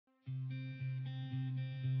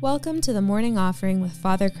Welcome to the Morning Offering with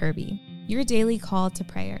Father Kirby, your daily call to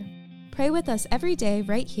prayer. Pray with us every day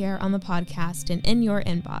right here on the podcast and in your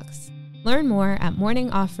inbox. Learn more at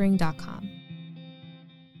morningoffering.com.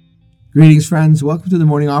 Greetings, friends. Welcome to the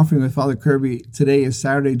Morning Offering with Father Kirby. Today is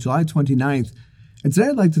Saturday, July 29th, and today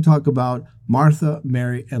I'd like to talk about Martha,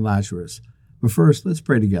 Mary, and Lazarus. But first, let's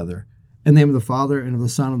pray together. In the name of the Father, and of the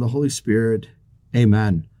Son, and of the Holy Spirit.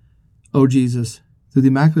 Amen. O Jesus, through the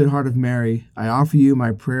Immaculate Heart of Mary, I offer you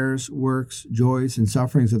my prayers, works, joys, and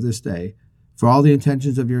sufferings of this day, for all the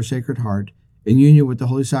intentions of your Sacred Heart, in union with the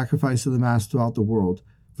holy sacrifice of the Mass throughout the world,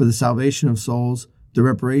 for the salvation of souls, the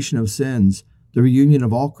reparation of sins, the reunion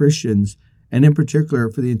of all Christians, and in particular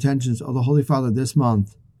for the intentions of the Holy Father this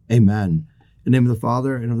month. Amen. In the name of the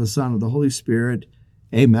Father, and of the Son, and of the Holy Spirit.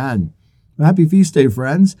 Amen. Happy feast day,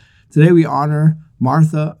 friends. Today we honor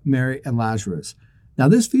Martha, Mary, and Lazarus. Now,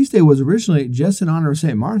 this feast day was originally just in honor of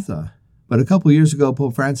St. Martha, but a couple years ago,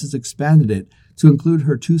 Pope Francis expanded it to include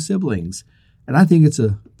her two siblings. And I think it's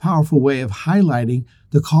a powerful way of highlighting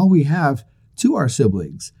the call we have to our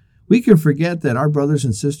siblings. We can forget that our brothers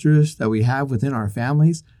and sisters that we have within our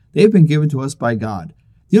families, they've been given to us by God.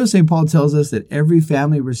 You know, St. Paul tells us that every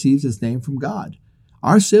family receives its name from God.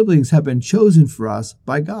 Our siblings have been chosen for us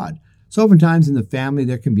by God. So oftentimes in the family,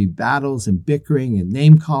 there can be battles and bickering and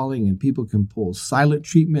name-calling, and people can pull silent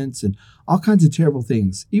treatments and all kinds of terrible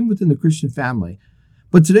things, even within the Christian family.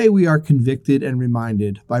 But today we are convicted and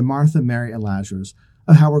reminded by Martha, Mary, and Lazarus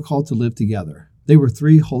of how we're called to live together. They were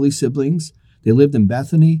three holy siblings. They lived in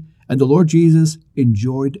Bethany, and the Lord Jesus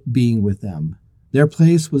enjoyed being with them. Their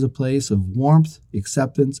place was a place of warmth,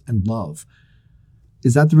 acceptance, and love.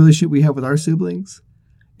 Is that the relationship we have with our siblings?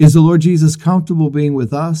 Is the Lord Jesus comfortable being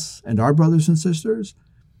with us and our brothers and sisters?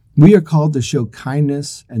 We are called to show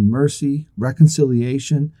kindness and mercy,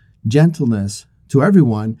 reconciliation, gentleness to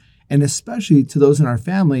everyone, and especially to those in our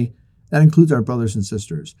family. That includes our brothers and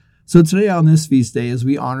sisters. So today on this feast day, as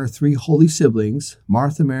we honor three holy siblings,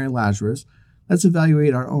 Martha, Mary, and Lazarus, let's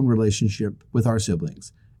evaluate our own relationship with our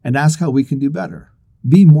siblings and ask how we can do better.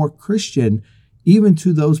 Be more Christian, even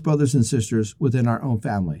to those brothers and sisters within our own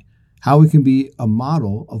family. How we can be a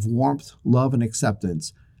model of warmth, love, and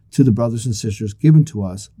acceptance to the brothers and sisters given to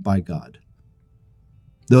us by God.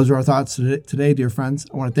 Those are our thoughts today, dear friends.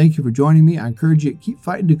 I want to thank you for joining me. I encourage you to keep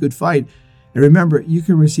fighting the good fight. And remember, you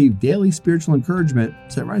can receive daily spiritual encouragement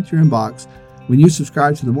sent right to your inbox when you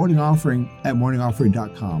subscribe to the Morning Offering at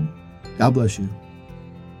morningoffering.com. God bless you.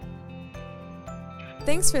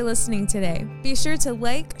 Thanks for listening today. Be sure to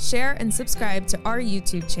like, share, and subscribe to our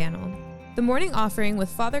YouTube channel. The Morning Offering with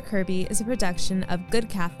Father Kirby is a production of Good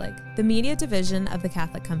Catholic, the media division of the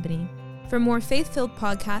Catholic Company. For more faith-filled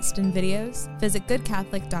podcasts and videos, visit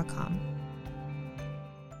goodcatholic.com.